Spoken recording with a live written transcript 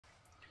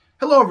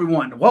Hello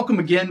everyone, welcome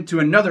again to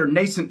another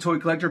Nascent Toy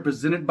Collector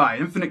presented by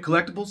Infinite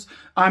Collectibles.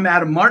 I'm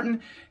Adam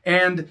Martin,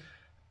 and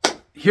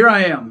here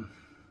I am.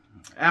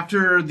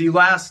 After the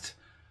last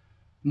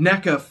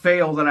NECA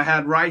fail that I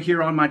had right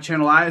here on my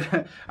channel,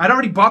 I'd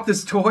already bought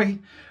this toy,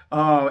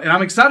 and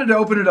I'm excited to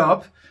open it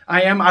up.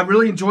 I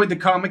really enjoyed the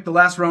comic, The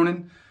Last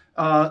Ronin.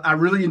 I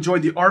really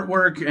enjoyed the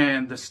artwork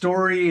and the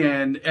story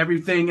and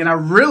everything, and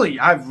I've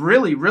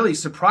really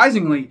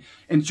surprisingly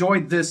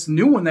enjoyed this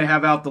new one they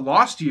have out, The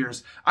Lost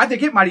Years. I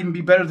think it might even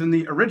be better than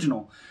the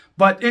original.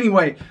 But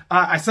anyway,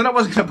 I said I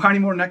wasn't going to buy any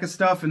more NECA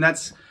stuff, and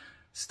that's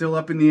still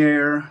up in the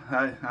air.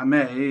 I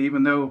may,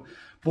 even though,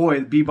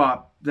 boy,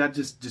 Bebop, that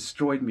just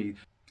destroyed me.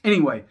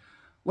 Anyway,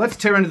 let's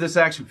tear into this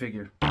action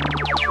figure.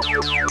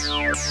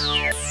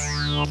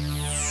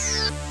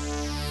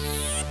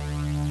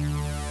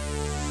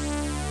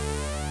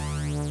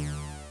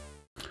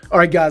 All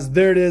right, guys,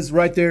 there it is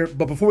right there.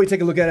 But before we take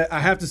a look at it, I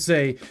have to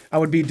say I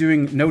would be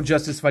doing no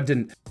justice if I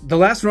didn't. The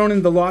Last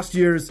Ronin, The Lost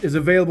Years is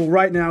available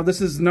right now. This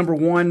is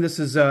 #1. This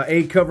is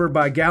a cover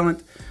by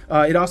Gallant.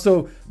 It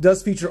also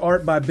does feature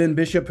art by Ben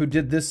Bishop, who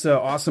did this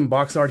awesome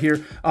box art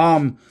here.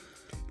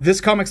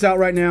 This comic's out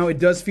right now. It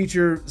does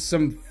feature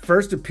some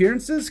first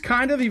appearances,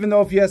 kind of, even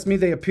though if you ask me,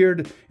 they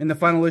appeared in the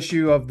final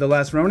issue of The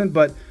Last Ronin,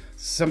 but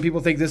some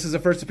people think this is a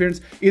first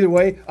appearance. Either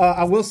way,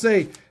 I will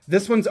say,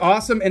 this one's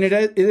awesome, and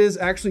it is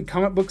actually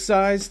comic book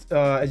sized.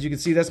 As you can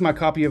see, that's my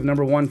copy of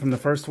 #1 from the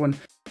first one.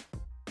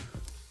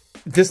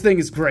 This thing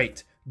is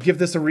great. Give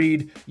this a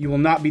read. You will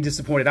not be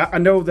disappointed. I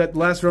know that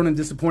Last Ronin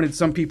disappointed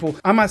some people.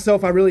 I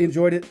myself, I really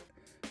enjoyed it.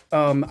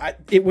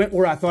 It went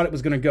where I thought it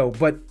was going to go,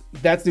 but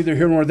that's neither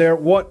here nor there.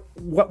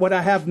 What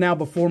I have now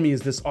before me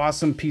is this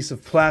awesome piece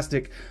of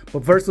plastic.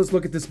 But first, let's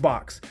look at this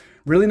box.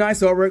 Really nice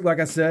artwork, like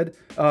I said,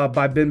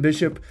 by Ben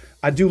Bishop.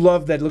 I do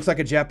love that it looks like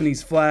a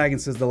Japanese flag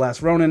and says The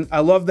Last Ronin.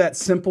 I love that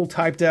simple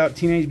typed out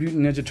Teenage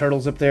Mutant Ninja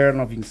Turtles up there. I don't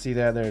know if you can see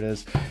that. There it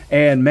is.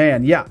 And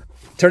man, yeah.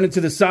 Turn it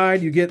to the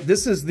side, you get,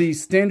 this is the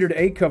standard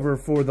A cover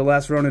for The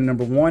Last Ronin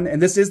 #1,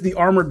 and this is the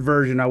armored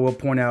version, I will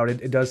point out.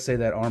 It does say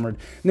that armored.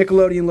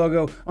 Nickelodeon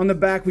logo. On the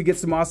back, we get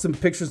some awesome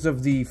pictures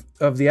of the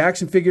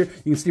action figure.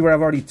 You can see where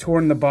I've already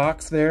torn the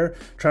box there,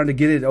 trying to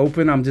get it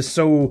open. I'm just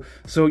so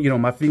you know,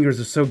 my fingers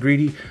are so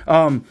greedy.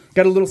 Got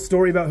a little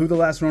story about who The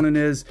Last Ronin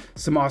is.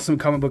 Some awesome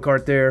comic book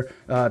art there.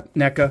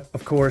 NECA,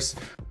 of course.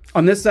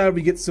 On this side,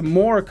 we get some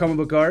more comic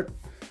book art.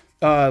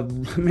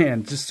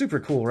 Man, just super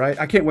cool, right?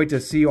 I can't wait to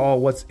see all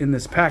what's in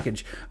this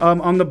package.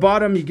 On the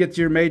bottom, you get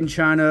your Made in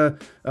China,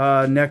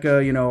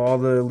 NECA, you know, all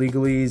the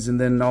legalese, and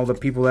then all the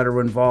people that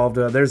are involved.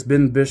 There's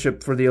Ben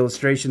Bishop for the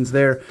illustrations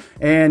there.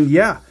 And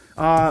yeah,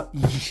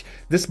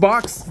 this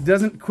box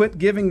doesn't quit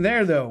giving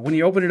there, though. When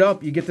you open it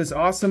up, you get this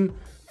awesome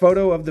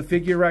photo of the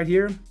figure right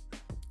here.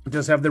 It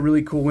does have the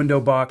really cool window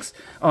box.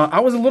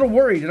 I was a little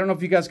worried. I don't know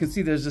if you guys can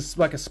see. There's just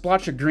like a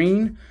splotch of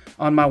green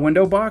on my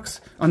window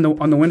box. On the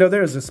window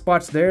there's a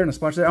splotch there and a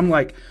splotch there. I'm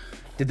like,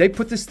 did they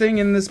put this thing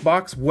in this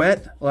box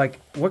wet? Like,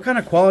 what kind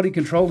of quality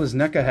control does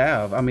NECA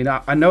have? I mean,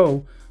 I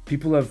know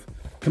people have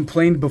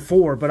complained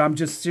before, but I'm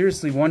just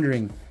seriously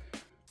wondering,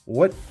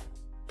 what?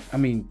 I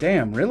mean,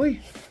 damn, really?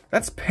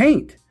 That's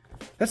paint.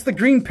 That's the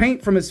green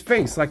paint from his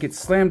face, like it's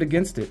slammed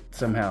against it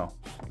somehow.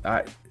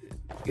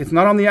 It's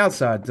not on the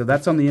outside, so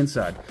that's on the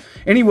inside.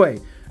 Anyway,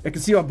 I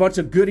can see a bunch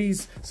of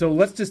goodies, so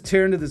let's just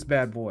tear into this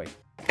bad boy.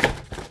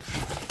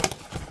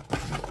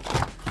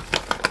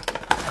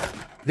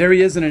 There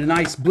he is in a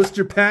nice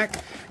blister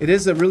pack. It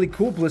is a really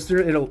cool blister.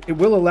 It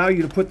will allow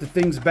you to put the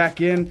things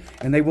back in,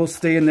 and they will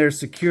stay in there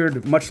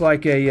secured, much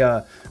like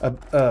a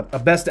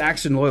Best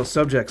Action Loyal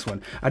Subjects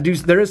one.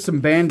 There is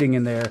some banding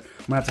in there.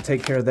 I'm gonna have to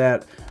take care of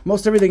that.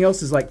 Most everything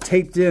else is like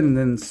taped in and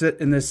then sit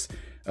in this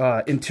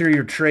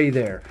interior tray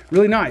there.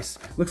 Really nice.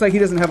 Looks like he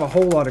doesn't have a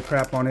whole lot of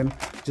crap on him.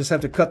 Just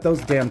have to cut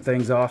those damn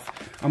things off.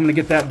 I'm gonna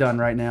get that done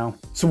right now.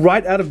 So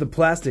right out of the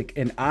plastic,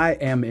 and I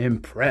am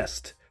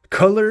impressed.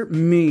 Color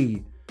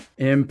me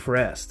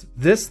impressed.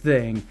 This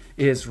thing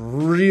is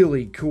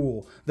really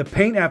cool. The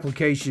paint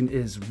application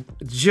is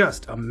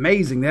just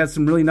amazing. They have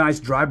some really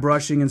nice dry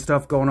brushing and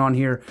stuff going on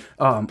here.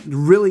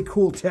 Really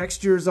cool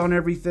textures on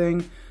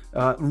everything.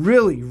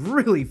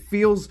 Really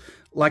feels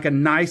like a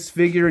nice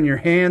figure in your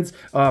hands.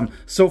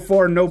 So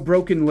far, no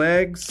broken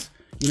legs.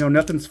 You know,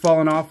 nothing's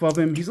falling off of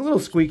him. He's a little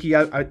squeaky.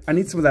 I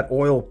need some of that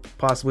oil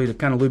possibly to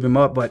kind of lube him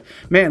up. But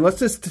man, let's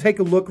just take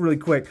a look really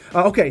quick.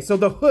 Okay, so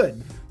the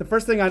hood. The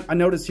first thing I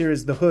noticed here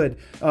is the hood.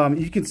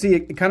 You can see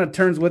it kind of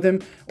turns with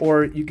him,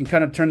 or you can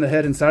kind of turn the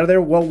head inside of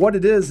there. Well, what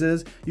it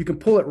is you can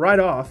pull it right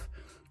off,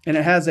 and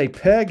it has a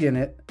peg in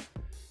it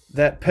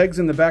that pegs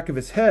in the back of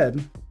his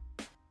head.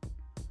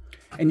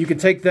 And you can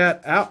take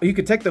that out. You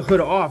can take the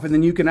hood off, and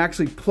then you can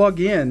actually plug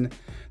in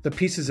the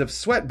pieces of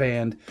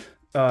sweatband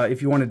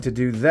if you wanted to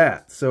do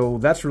that. So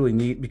that's really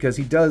neat, because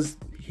he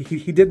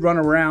did run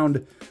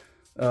around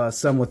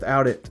some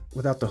without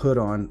the hood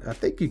on. I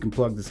think you can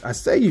plug this. I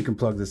say you can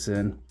plug this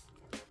in.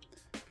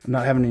 I'm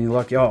not having any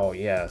luck. Oh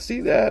yeah, see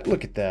that?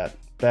 Look at that.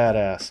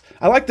 Badass.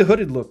 I like the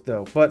hooded look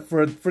though, but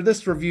for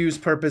this review's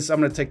purpose, I'm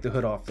gonna take the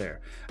hood off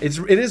there. It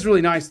is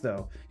really nice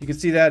though. You can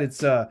see that it's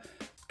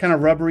kind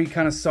of rubbery,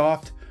 kind of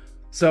soft.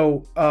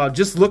 So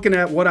just looking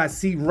at what I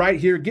see right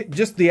here, get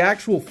just the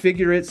actual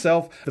figure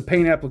itself, the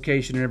paint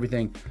application and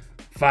everything,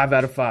 5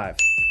 out of 5.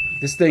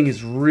 This thing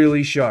is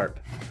really sharp.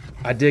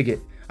 I dig it.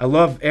 I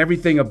love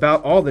everything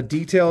about all the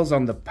details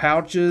on the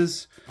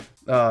pouches.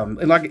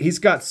 And like he's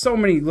got so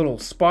many little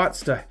spots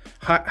to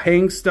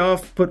hang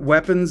stuff, put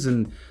weapons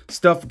and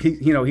stuff.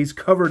 You know, he's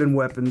covered in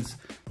weapons.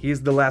 He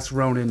is the Last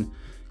Ronin.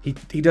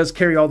 He does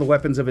carry all the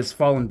weapons of his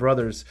fallen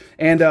brothers.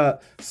 And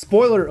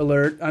spoiler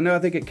alert, I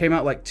think it came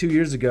out like 2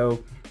 years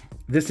ago.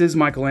 This is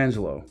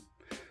Michelangelo.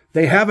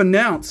 They have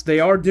announced they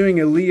are doing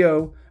a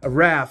Leo, a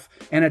Raph,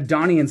 and a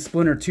Donnie and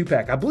Splinter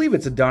 2-pack. I believe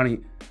it's a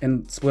Donnie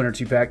and Splinter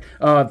 2-pack.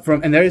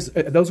 And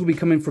those will be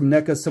coming from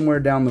NECA somewhere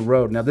down the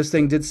road. Now, this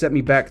thing did set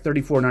me back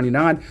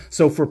 $34.99.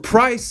 So for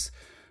price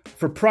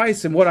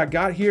and what I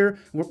got here,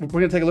 we're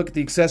going to take a look at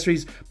the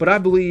accessories. But I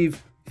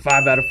believe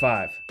 5 out of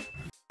 5.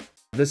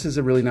 This is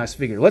a really nice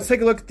figure. Let's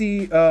take a look at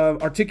the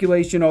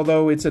articulation,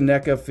 although it's a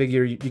NECA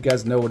figure. You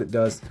guys know what it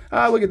does.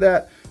 Ah, look at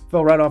that.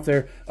 Fell right off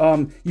there.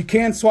 You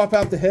can swap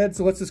out the head,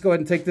 so let's just go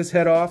ahead and take this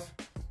head off.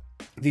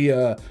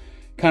 The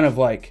kind of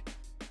like,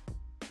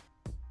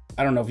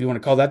 I don't know if you want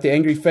to call that the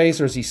angry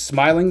face, or is he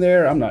smiling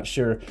there? I'm not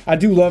sure. I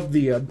do love the,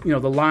 you know,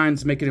 the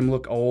lines making him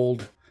look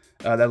old.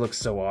 That looks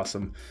so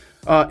awesome.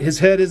 His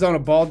head is on a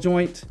ball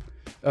joint.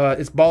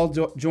 It's ball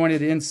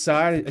jointed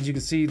inside. As you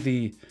can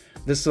see,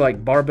 this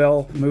like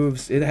barbell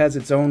moves. It has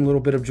its own little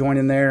bit of joint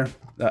in there.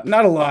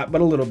 Not a lot, but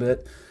a little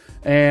bit.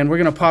 And we're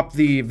going to pop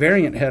the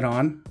variant head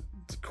on.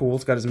 It's cool.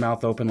 It's got his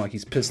mouth open like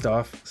he's pissed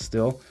off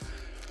still.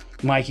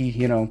 Mikey,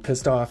 you know,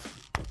 pissed off.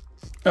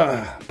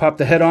 Pop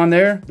the head on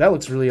there. That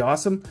looks really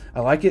awesome. I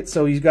like it.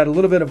 So he's got a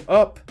little bit of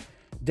up,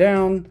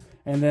 down,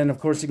 and then of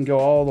course you can go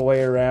all the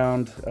way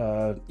around.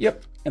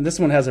 Yep. And this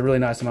one has a really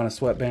nice amount of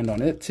sweatband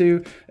on it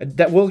too.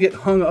 That will get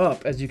hung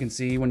up, as you can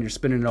see, when you're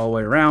spinning it all the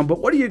way around. But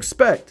what do you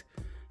expect?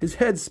 His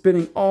head's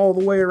spinning all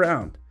the way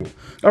around.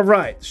 All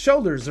right,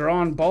 shoulders are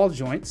on ball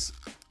joints.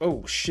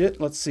 Oh shit,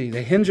 let's see.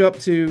 They hinge up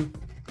to,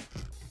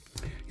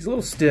 he's a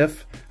little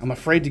stiff. I'm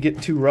afraid to get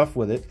too rough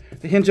with it.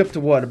 They hinge up to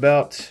what,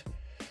 about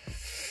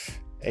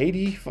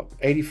 80,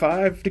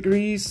 85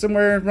 degrees,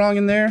 somewhere wrong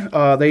in there.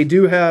 They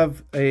do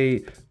have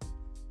a,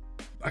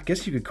 I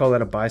guess you could call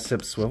that a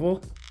bicep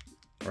swivel,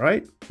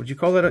 right? Would you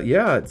call that a,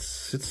 yeah,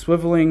 it's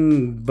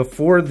swiveling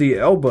before the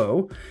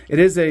elbow. It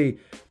is a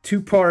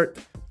 2-part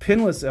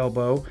pinless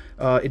elbow.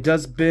 It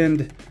does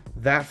bend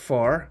that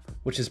far,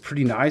 which is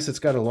pretty nice. It's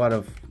got a lot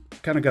of,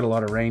 kind of got a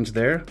lot of range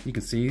there. You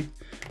can see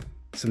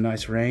some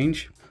nice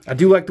range. I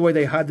do like the way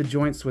they hide the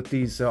joints with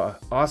these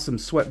awesome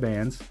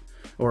sweatbands.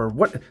 Or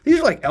what, these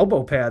are like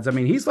elbow pads. I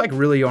mean, he's like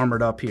really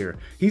armored up here.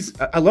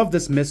 I love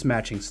this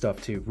mismatching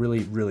stuff too. Really,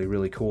 really,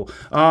 really cool.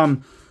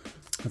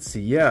 Let's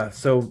see, yeah.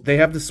 So they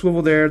have the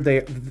swivel there.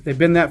 They've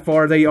been that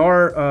far. They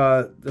are,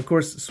 of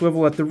course,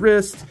 swivel at the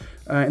wrist,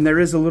 and there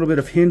is a little bit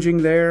of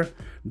hinging there,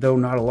 though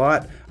not a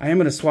lot. I am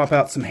going to swap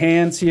out some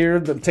hands here,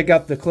 take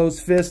out the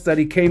closed fist that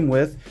he came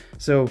with.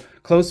 So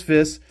closed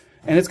fist,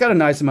 and it's got a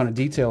nice amount of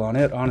detail on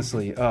it,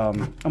 honestly.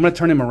 I'm going to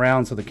turn him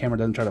around so the camera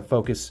doesn't try to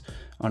focus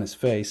on his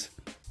face.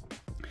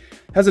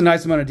 Has a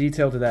nice amount of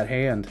detail to that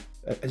hand.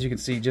 As you can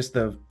see, just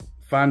the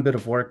fine bit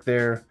of work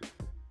there.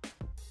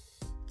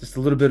 Just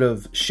a little bit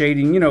of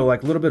shading, you know,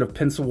 like a little bit of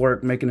pencil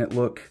work, making it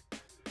look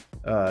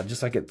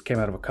just like it came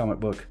out of a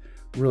comic book.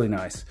 Really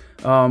nice.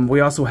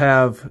 We also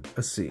have,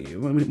 let's see,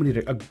 we need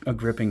a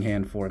gripping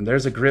hand for him.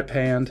 There's a grip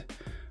hand.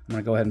 I'm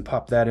gonna go ahead and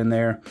pop that in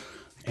there,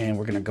 and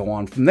we're gonna go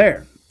on from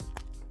there.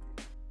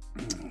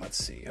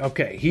 Let's see.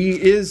 Okay, he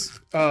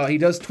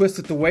does twist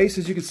at the waist,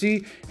 as you can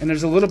see, and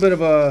there's a little bit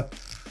of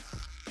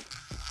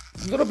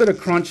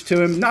crunch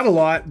to him. Not a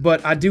lot,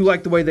 but I do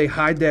like the way they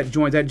hide that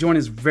joint. That joint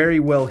is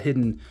very well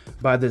hidden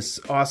by this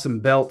awesome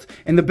belt.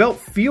 And the belt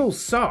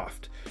feels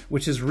soft,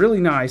 which is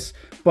really nice,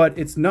 but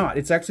it's not.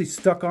 It's actually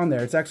stuck on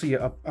there. It's actually,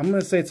 I'm going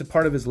to say it's a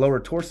part of his lower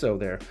torso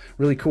there.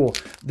 Really cool.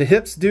 The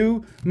hips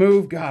do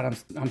move. God,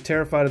 I'm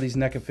terrified of these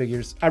NECA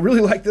figures. I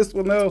really like this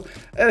one, though.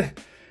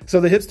 So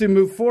the hips do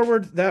move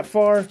forward that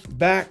far,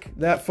 back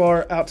that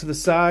far, out to the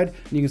side.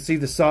 And you can see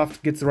the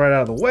soft gets right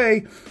out of the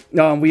way.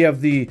 We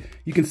have you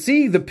can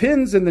see the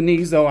pins in the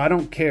knees, though I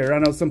don't care. I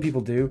know some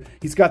people do.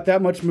 He's got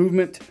that much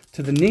movement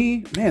to the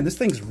knee. Man, this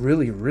thing's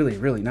really, really,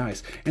 really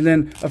nice. And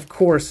then, of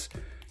course,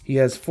 he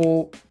has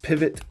full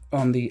pivot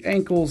on the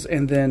ankles,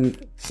 and then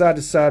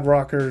side-to-side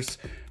rockers,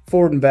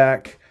 forward and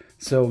back.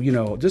 So, you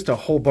know, just a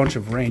whole bunch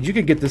of range. You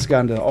could get this guy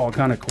into all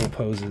kind of cool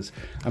poses.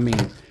 I mean,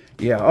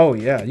 yeah, oh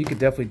yeah, you could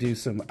definitely do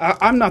some,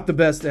 I'm not the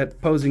best at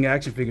posing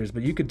action figures,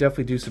 but you could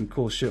definitely do some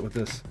cool shit with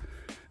this.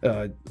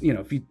 You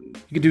know, if you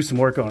could do some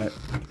work on it.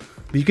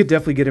 But you could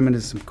definitely get him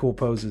into some cool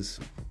poses,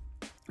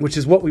 which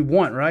is what we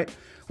want, right?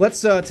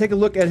 Let's take a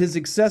look at his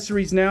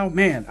accessories now.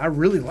 Man, I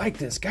really like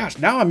this. Gosh,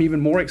 now I'm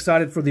even more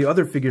excited for the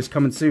other figures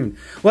coming soon.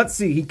 Let's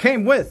see, he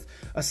came with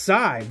a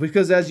side,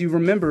 because as you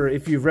remember,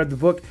 if you've read the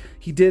book,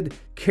 he did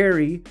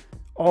carry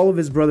all of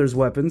his brother's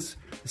weapons.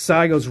 The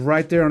sai goes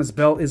right there on his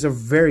belt. Is a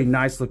very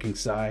nice looking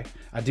sai.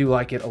 I do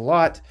like it a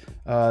lot.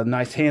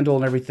 Nice handle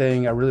and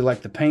everything. I really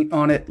like the paint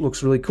on it.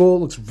 Looks really cool.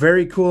 Looks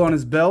very cool on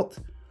his belt.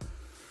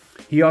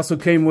 He also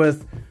came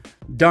with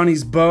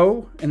Donnie's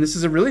bow, and this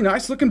is a really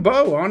nice looking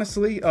bow,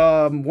 honestly.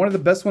 One of the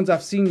best ones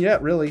I've seen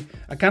yet, really.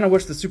 I kind of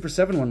wish the Super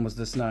 7 one was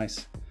this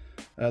nice.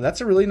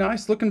 That's a really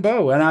nice looking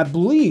bow, and I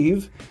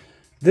believe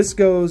this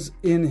goes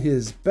in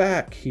his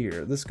back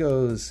here. This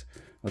goes,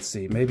 let's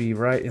see, maybe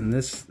right in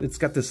this. It's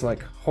got this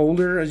like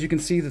holder, as you can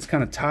see, that's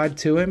kind of tied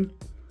to him.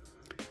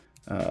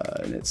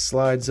 And it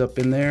slides up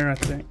in there, I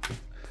think.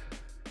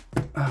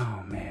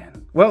 Oh,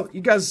 man. Well,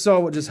 you guys saw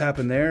what just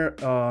happened there.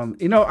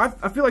 You know,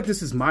 I feel like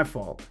this is my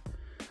fault.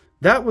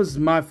 That was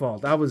my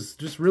fault. I was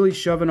just really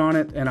shoving on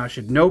it, and I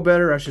should know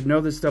better. I should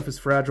know this stuff is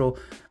fragile.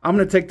 I'm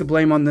going to take the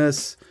blame on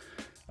this.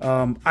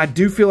 I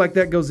do feel like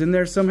that goes in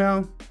there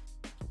somehow.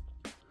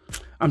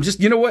 I'm just,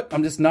 you know what?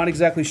 I'm just not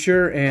exactly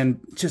sure, and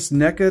just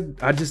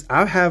NECA,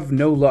 I have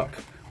no luck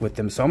with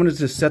them. So I'm going to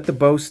just set the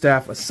bow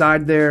staff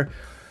aside there.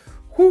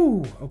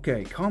 Whew,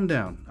 okay, calm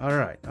down. All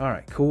right,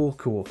 cool,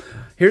 cool.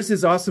 Here's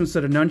his awesome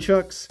set of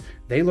nunchucks.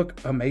 They look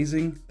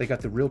amazing. They got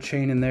the real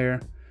chain in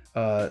there.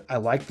 I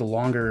like the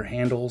longer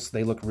handles.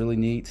 They look really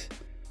neat.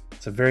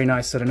 It's a very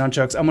nice set of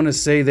nunchucks. I'm gonna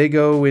say they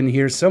go in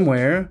here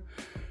somewhere.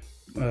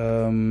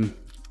 Right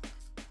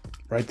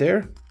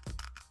there.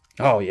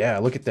 Oh yeah,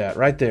 look at that,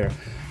 right there.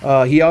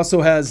 He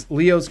also has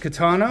Leo's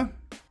katana.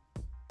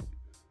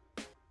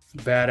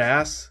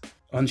 Badass.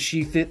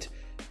 Unsheath it.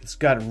 It's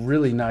got a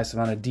really nice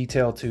amount of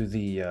detail to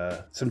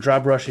the, some dry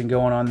brushing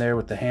going on there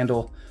with the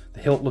handle. The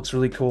hilt looks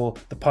really cool.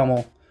 The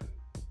pommel,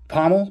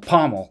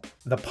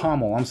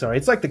 I'm sorry.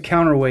 It's like the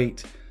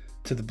counterweight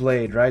to the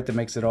blade, right? That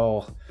makes it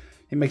all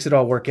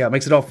work out.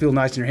 Makes it all feel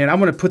nice in your hand. I'm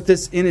going to put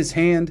this in his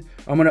hand.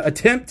 I'm going to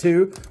attempt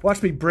to.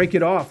 Watch me break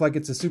it off like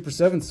it's a Super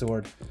 7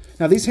 sword.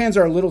 Now, these hands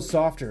are a little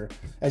softer.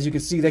 As you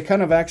can see, they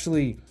kind of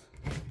actually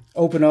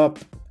open up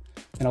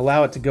and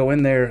allow it to go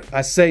in there.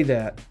 I say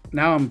that.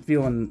 Now I'm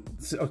feeling...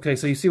 Okay,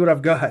 so you see what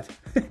I've got.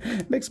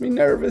 It makes me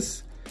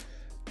nervous.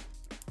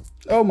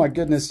 Oh my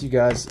goodness, you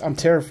guys. I'm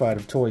terrified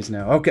of toys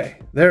now. Okay,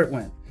 there it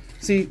went.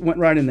 See, went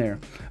right in there.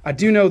 I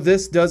do know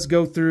this does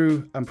go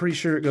through... I'm pretty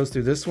sure it goes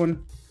through this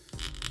one.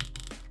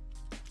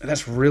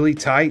 That's really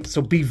tight.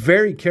 So be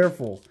very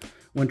careful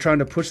when trying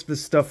to push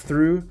this stuff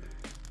through.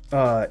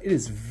 It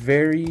is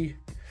very...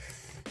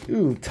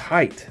 Ooh,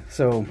 tight.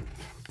 So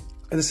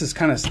this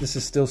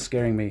is still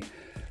scaring me.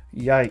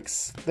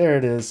 Yikes. There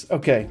it is.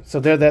 Okay, so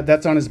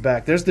that's on his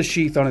back. There's the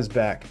sheath on his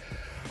back.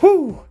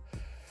 Whew.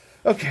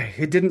 Okay,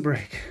 it didn't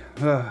break.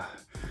 All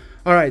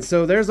right,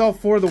 so there's all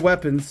 4 of the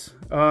weapons.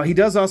 He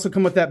does also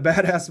come with that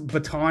badass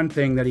baton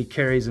thing that he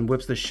carries and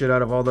whips the shit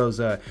out of all those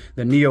the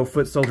Neo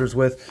foot soldiers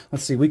with.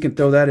 Let's see, we can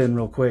throw that in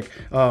real quick.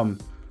 I'm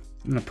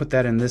going to put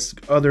that in this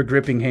other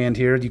gripping hand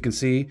here. You can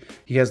see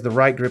he has the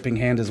right gripping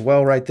hand as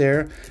well right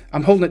there.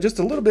 I'm holding it just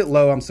a little bit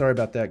low. I'm sorry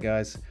about that,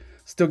 guys.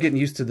 Still getting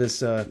used to this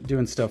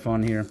doing stuff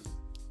on here.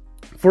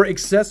 For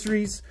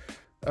accessories,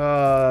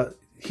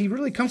 he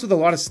really comes with a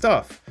lot of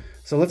stuff.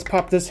 So let's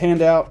pop this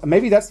hand out.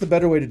 Maybe that's the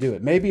better way to do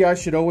it. Maybe I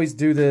should always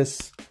do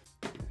this.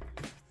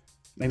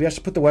 Maybe I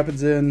should put the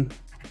weapons in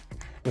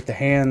with the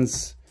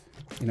hands,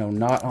 you know,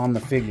 not on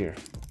the figure.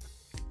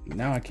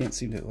 Now I can't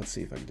seem to... Let's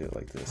see if I can do it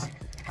like this.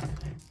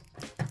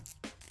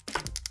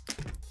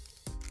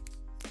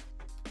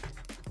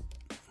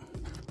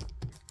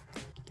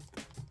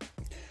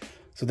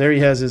 So there he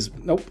has his...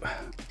 Nope.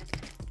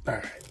 All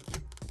right.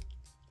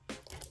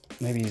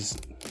 Maybe he's...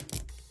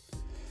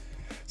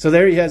 So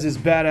there he has his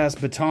badass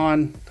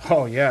baton.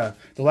 Oh, yeah.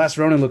 The Last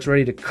Ronin looks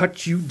ready to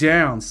cut you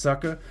down,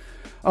 sucker.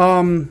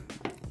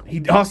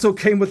 He also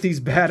came with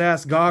these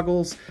badass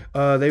goggles.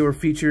 They were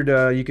featured.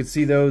 You could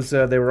see those.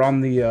 They were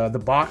on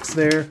the box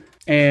there.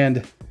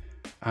 And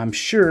I'm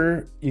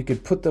sure you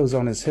could put those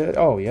on his head.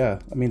 Oh, yeah.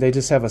 I mean, they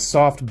just have a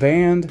soft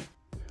band.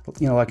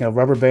 You know, like a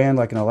rubber band,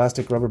 like an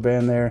elastic rubber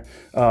band there.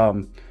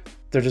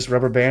 They're just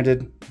rubber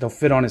banded. They'll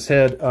fit on his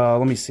head.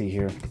 Let me see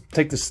here.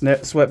 Take the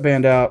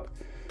sweatband out.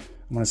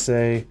 I'm going to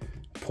say,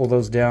 pull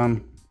those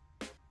down.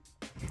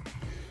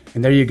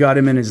 And there you got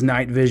him in his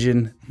night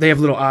vision. They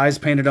have little eyes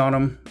painted on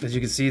them, as you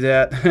can see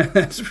that.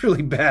 That's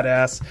really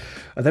badass.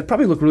 That'd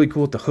probably look really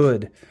cool with the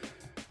hood.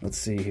 Let's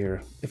see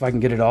here. If I can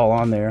get it all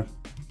on there.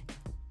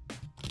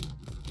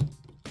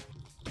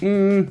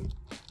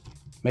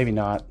 Maybe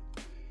not.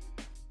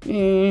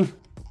 You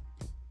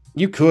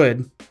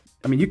could.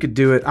 I mean, you could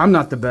do it. I'm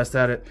not the best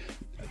at it.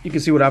 You can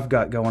see what I've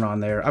got going on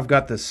there. I've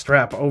got the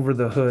strap over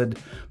the hood.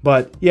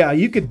 But yeah,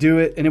 you could do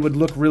it and it would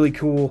look really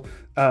cool.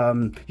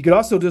 You could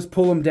also just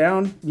pull him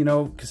down, you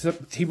know, because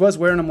he was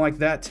wearing them like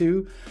that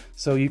too.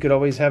 So you could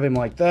always have him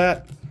like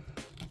that.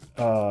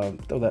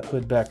 Throw that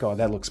hood back on.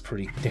 That looks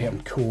pretty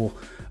damn cool.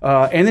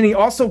 And then he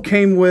also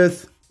came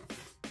with,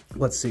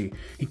 let's see,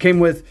 he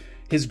came with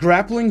his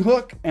grappling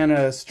hook and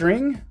a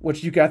string,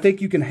 which I think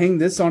you can hang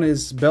this on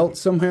his belt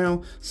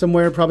somehow,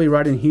 somewhere, probably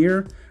right in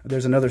here.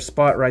 There's another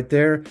spot right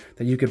there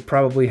that you could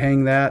probably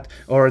hang that,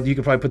 or you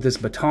could probably put this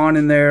baton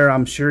in there.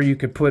 I'm sure you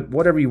could put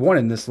whatever you want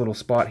in this little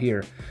spot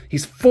here.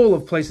 He's full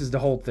of places to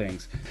hold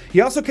things. He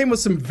also came with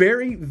some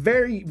very,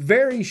 very,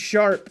 very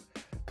sharp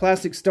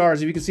plastic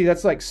stars. If you can see,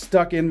 that's like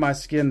stuck in my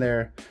skin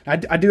there. I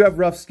do have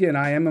rough skin.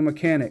 I am a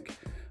mechanic.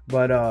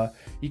 But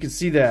you can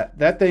see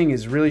that thing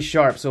is really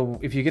sharp. So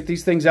if you get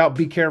these things out,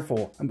 be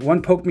careful.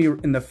 One poked me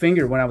in the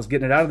finger when I was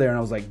getting it out of there, and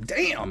I was like,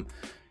 damn.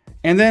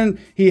 And then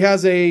he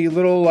has a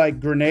little like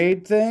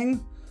grenade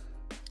thing.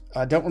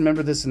 I don't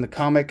remember this in the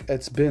comic.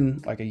 It's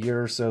been like a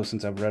year or so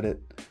since I've read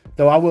it.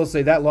 Though I will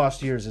say that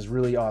Lost Years is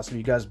really awesome.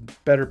 You guys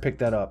better pick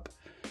that up.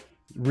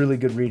 Really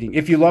good reading.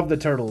 If you love the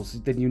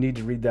Turtles, then you need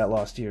to read that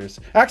Lost Years.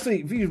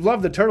 Actually, if you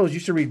love the Turtles, you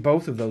should read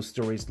both of those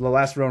stories, The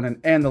Last Ronin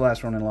and The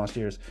Last Ronin Lost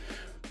Years.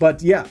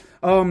 But yeah,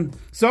 so I'm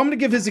going to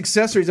give his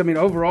accessories, I mean,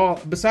 overall,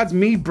 besides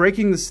me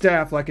breaking the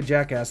staff like a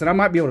jackass, and I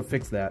might be able to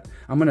fix that.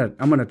 I'm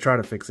gonna try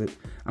to fix it.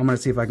 I'm going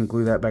to see if I can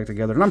glue that back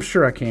together, and I'm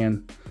sure I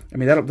can. I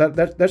mean,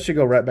 that should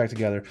go right back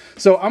together.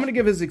 So I'm going to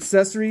give his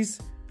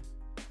accessories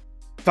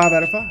 5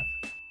 out of 5.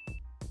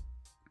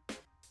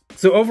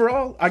 So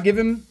overall, I give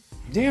him,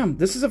 damn,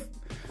 this is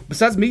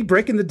besides me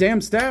breaking the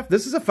damn staff,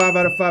 this is a 5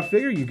 out of 5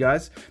 figure, you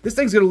guys. This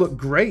thing's going to look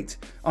great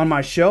on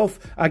my shelf.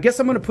 I guess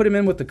I'm going to put him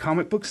in with the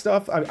comic book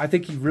stuff. I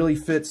think he really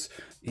fits,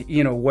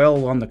 you know,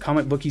 well on the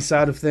comic booky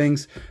side of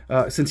things,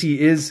 since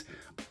he is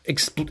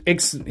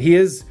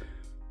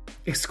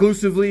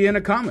exclusively in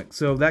a comic.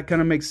 So that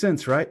kind of makes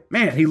sense, right?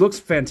 Man, he looks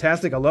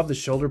fantastic. I love the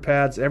shoulder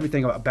pads,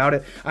 everything about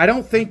it. I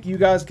don't think you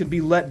guys could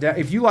be let down.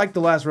 If you like The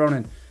Last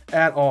Ronin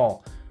at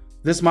all,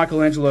 this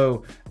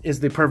Michelangelo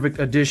is the perfect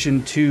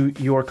addition to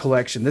your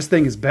collection. This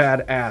thing is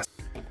badass.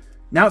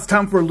 Now it's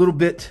time for a little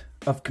bit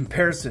of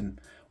comparison.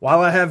 While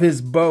I have his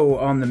bow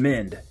on the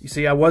mend, you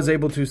see I was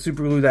able to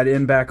super glue that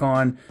end back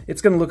on.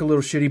 It's going to look a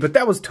little shitty, but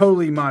that was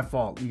totally my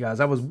fault, you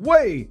guys. I was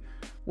way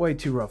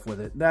too rough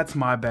with it. That's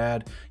my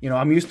bad. You know,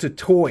 I'm used to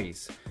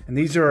toys, and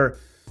these are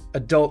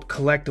adult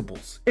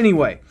collectibles.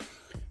 Anyway,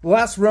 the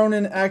Last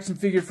Ronin action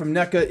figure from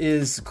NECA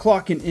is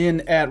clocking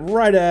in at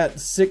right at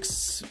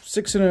 6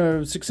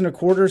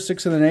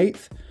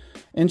 1/4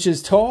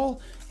 inches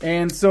tall.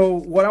 And so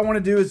what I want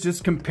to do is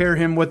just compare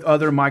him with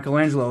other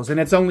Michelangelos, and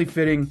it's only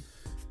fitting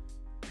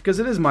because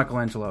it is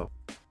Michelangelo.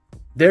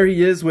 There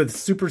he is with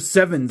Super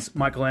 7's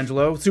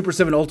Michelangelo, Super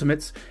 7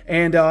 Ultimates,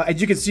 and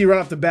as you can see right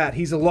off the bat,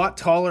 he's a lot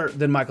taller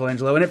than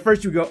Michelangelo. And at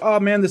first you go, oh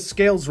man, the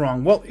scale's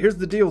wrong. Well, here's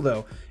the deal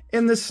though.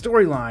 In this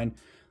storyline,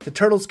 the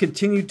Turtles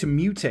continued to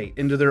mutate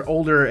into their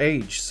older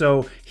age.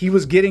 So he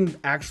was getting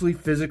actually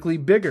physically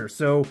bigger.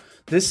 So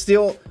this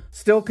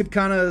still could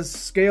kind of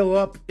scale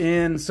up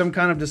in some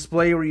kind of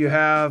display where you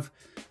have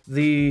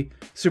the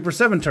Super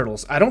 7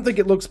 Turtles. I don't think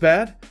it looks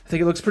bad. I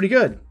think it looks pretty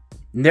good.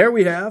 And there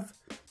we have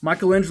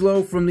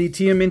Michelangelo from the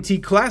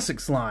TMNT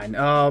Classics line.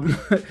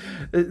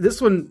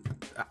 This one,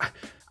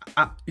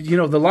 you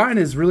know, the line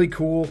is really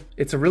cool.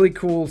 It's a really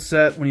cool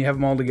set when you have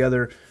them all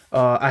together.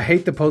 I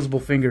hate the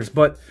posable fingers,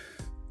 but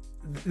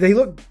they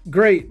look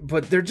great,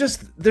 but they're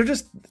just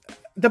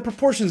the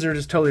proportions are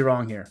just totally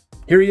wrong here.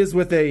 Here he is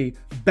with a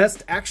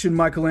Best Action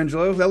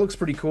Michelangelo. That looks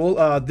pretty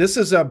cool. This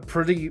is I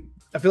feel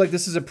like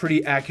this is a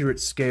pretty accurate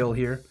scale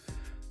here.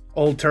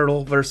 Old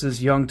Turtle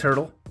versus Young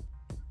Turtle.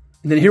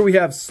 And then here we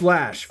have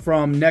Slash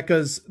from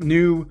NECA's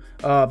new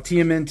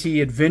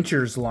TMNT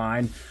Adventures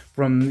line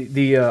from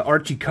the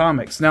Archie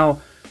comics.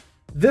 Now,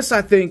 this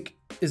I think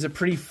is a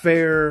pretty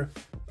fair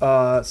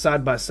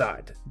side by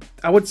side.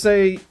 I would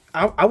say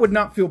I would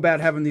not feel bad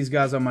having these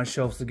guys on my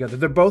shelves together.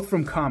 They're both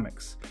from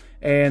comics,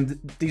 and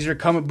these are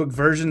comic book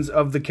versions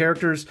of the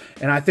characters,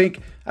 and I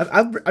think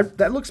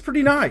that looks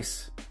pretty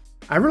nice.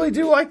 I really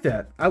do like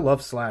that. I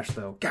love Slash,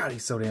 though. God,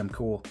 he's so damn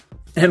cool.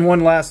 And one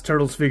last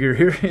Turtles figure.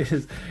 Here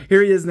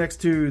he is next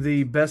to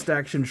the Best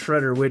Action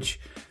Shredder, which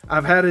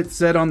I've had it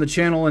said on the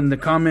channel in the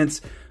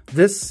comments.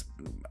 The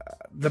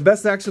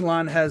Best Action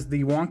line has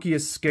the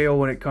wonkiest scale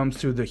when it comes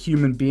to the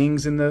human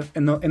beings in the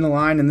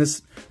line, and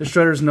the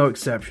Shredder's no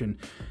exception.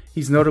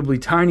 He's notably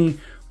tiny,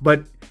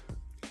 but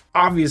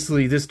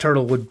obviously this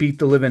turtle would beat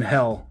the living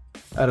hell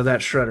out of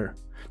that Shredder.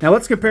 Now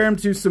let's compare him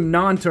to some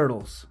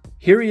non-turtles.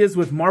 Here he is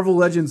with Marvel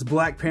Legends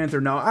Black Panther.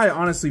 Now I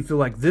honestly feel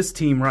like this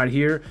team right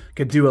here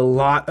could do a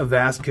lot of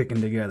ass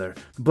kicking together.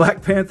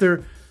 Black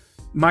Panther,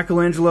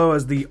 Michelangelo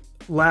as the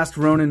Last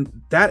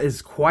Ronin, that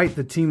is quite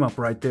the team up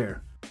right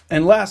there.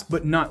 And last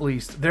but not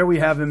least, there we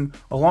have him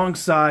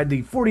alongside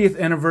the 40th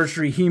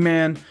anniversary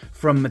He-Man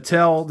from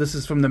Mattel. This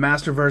is from the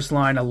Masterverse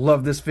line. I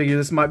love this figure.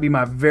 This might be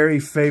my very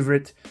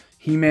favorite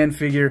He-Man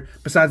figure,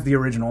 besides the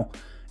original,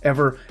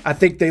 ever. I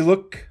think they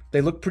look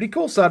pretty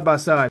cool side by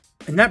side.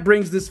 And that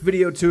brings this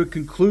video to a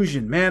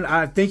conclusion. Man,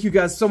 I thank you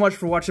guys so much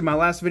for watching my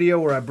last video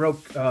where I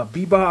broke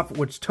Bebop,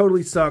 which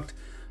totally sucked.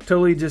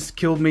 Totally just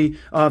killed me.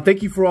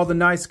 Thank you for all the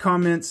nice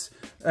comments,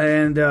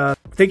 and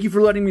Thank you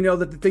for letting me know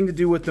that the thing to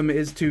do with them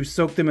is to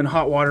soak them in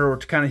hot water or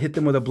to kind of hit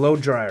them with a blow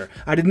dryer.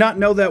 I did not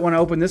know that when I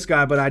opened this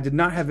guy, but I did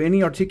not have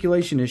any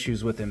articulation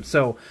issues with him.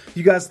 So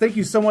you guys, thank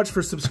you so much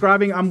for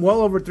subscribing. I'm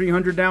well over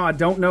 300 now. I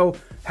don't know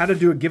how to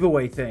do a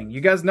giveaway thing.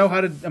 You guys know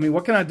how to, I mean,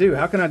 what can I do?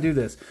 How can I do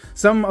this?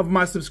 Some of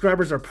my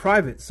subscribers are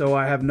private, so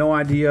I have no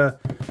idea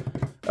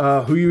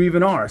who you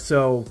even are.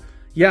 So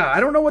yeah, I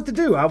don't know what to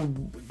do.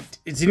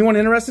 Is anyone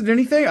interested in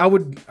anything?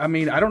 I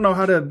mean, I don't know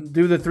how to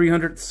do the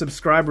 300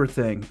 subscriber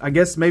thing. I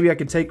guess maybe I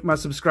could take my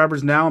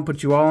subscribers now and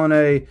put you all in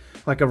a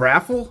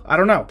raffle. I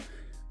don't know.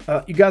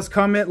 You guys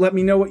comment, let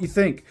me know what you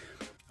think.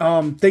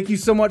 Thank you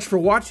so much for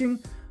watching.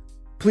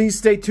 Please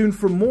stay tuned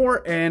for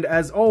more. And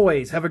as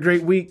always, have a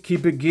great week.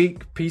 Keep it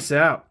geek. Peace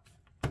out.